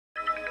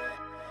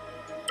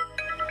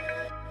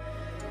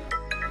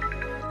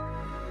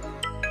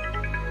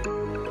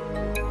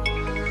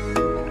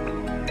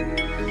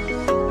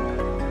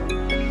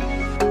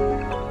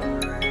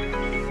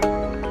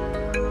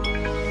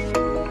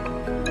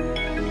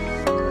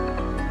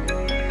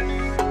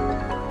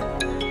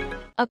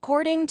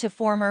According to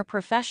former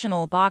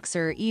professional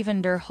boxer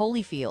Evander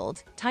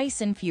Holyfield,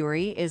 Tyson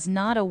Fury is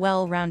not a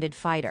well-rounded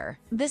fighter.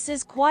 This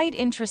is quite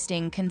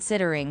interesting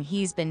considering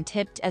he's been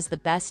tipped as the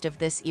best of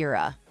this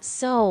era.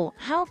 So,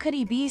 how could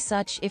he be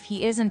such if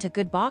he isn't a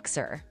good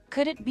boxer?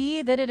 Could it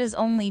be that it is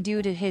only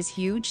due to his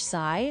huge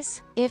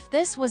size? If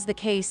this was the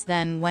case,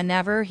 then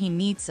whenever he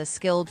meets a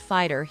skilled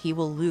fighter he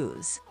will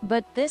lose.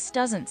 But this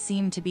doesn't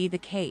seem to be the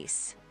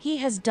case. He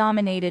has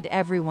dominated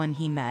everyone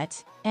he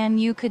met,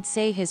 and you could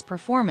say his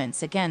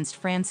performance against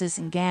Francis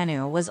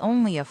Ngannou was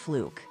only a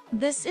fluke.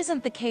 This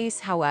isn't the case,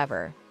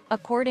 however,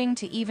 according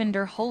to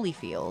Evander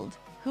Holyfield,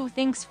 who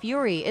thinks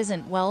Fury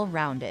isn't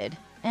well-rounded,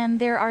 and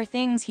there are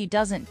things he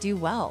doesn't do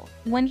well.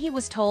 When he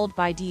was told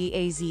by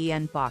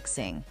DAZN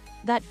Boxing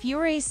that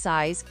Fury's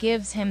size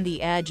gives him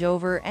the edge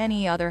over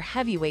any other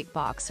heavyweight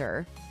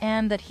boxer,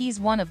 and that he's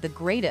one of the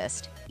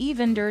greatest,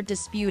 Evander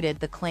disputed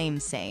the claim,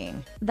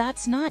 saying,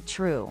 "That's not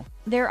true.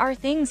 There are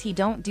things he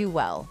don't do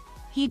well.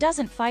 He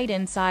doesn't fight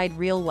inside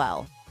real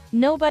well.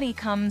 Nobody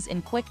comes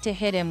in quick to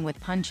hit him with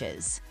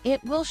punches.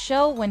 It will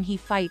show when he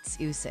fights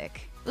Usyk.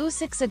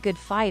 Usyk's a good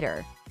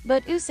fighter,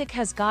 but Usyk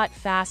has got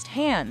fast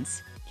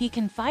hands. He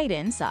can fight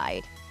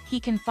inside. He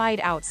can fight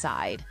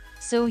outside.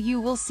 So you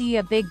will see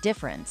a big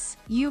difference.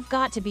 You've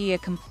got to be a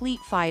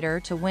complete fighter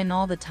to win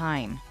all the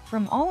time."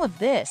 From all of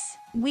this,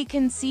 we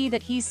can see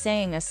that he's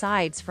saying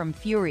aside from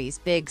Fury's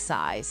big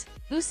size,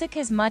 Usyk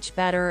is much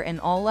better in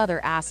all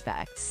other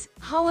aspects.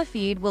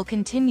 Holyfield will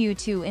continue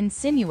to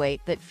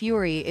insinuate that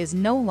Fury is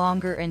no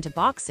longer into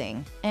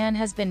boxing and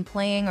has been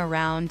playing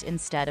around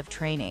instead of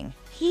training.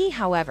 He,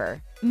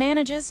 however,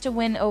 manages to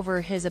win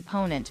over his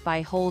opponent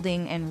by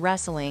holding and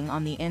wrestling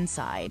on the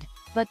inside.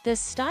 But this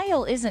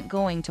style isn't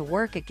going to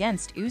work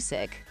against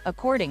Usyk,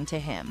 according to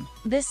him.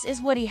 This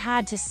is what he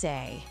had to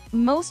say.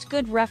 "Most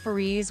good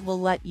referees will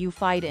let you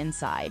fight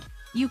inside.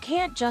 You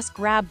can't just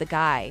grab the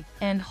guy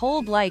and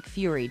hold like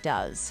Fury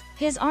does.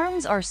 His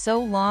arms are so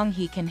long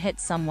he can hit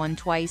someone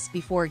twice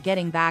before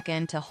getting back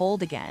in to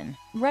hold again.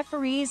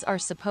 Referees are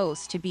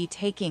supposed to be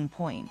taking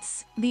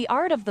points. The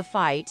art of the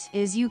fight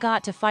is you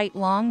got to fight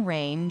long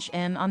range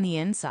and on the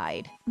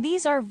inside."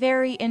 These are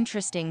very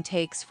interesting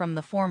takes from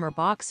the former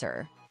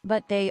boxer,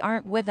 but they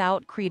aren't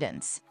without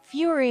credence.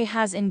 Fury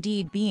has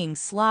indeed been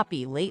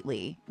sloppy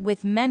lately,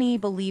 with many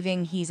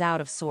believing he's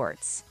out of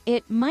sorts.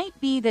 It might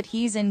be that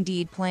he's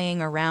indeed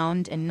playing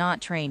around and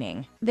not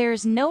training.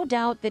 There's no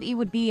doubt that he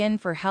would be in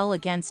for hell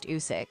against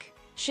Usyk.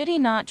 Should he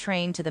not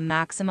train to the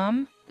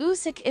maximum?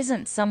 Usyk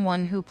isn't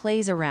someone who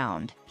plays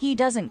around. He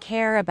doesn't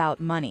care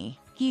about money.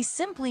 He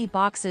simply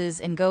boxes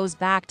and goes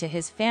back to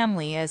his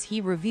family, as he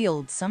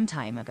revealed some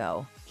time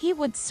ago. He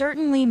would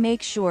certainly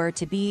make sure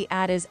to be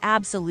at his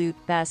absolute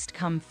best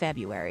come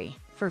February.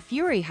 For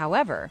Fury,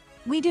 however,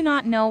 we do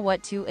not know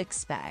what to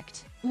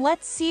expect.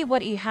 Let's see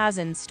what he has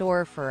in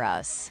store for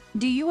us.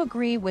 Do you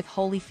agree with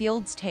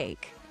Holyfield's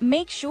take?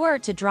 Make sure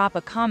to drop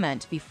a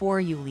comment before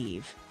you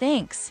leave.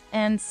 Thanks,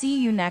 and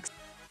see you next.